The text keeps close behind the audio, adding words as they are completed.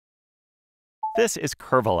This is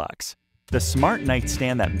Curvilux, the smart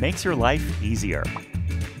nightstand that makes your life easier.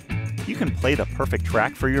 You can play the perfect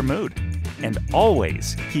track for your mood and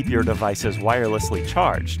always keep your devices wirelessly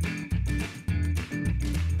charged.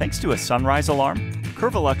 Thanks to a sunrise alarm,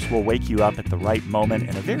 Curvilux will wake you up at the right moment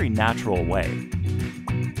in a very natural way.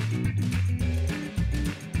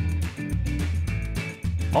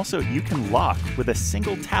 Also, you can lock with a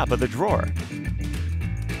single tap of the drawer.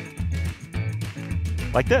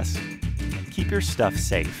 Like this. Keep your stuff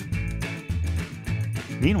safe.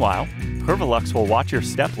 Meanwhile, Curvilux will watch your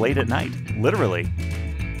step late at night, literally.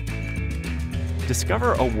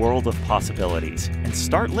 Discover a world of possibilities and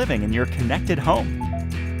start living in your connected home.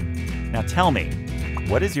 Now tell me,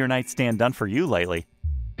 what has your nightstand done for you lately?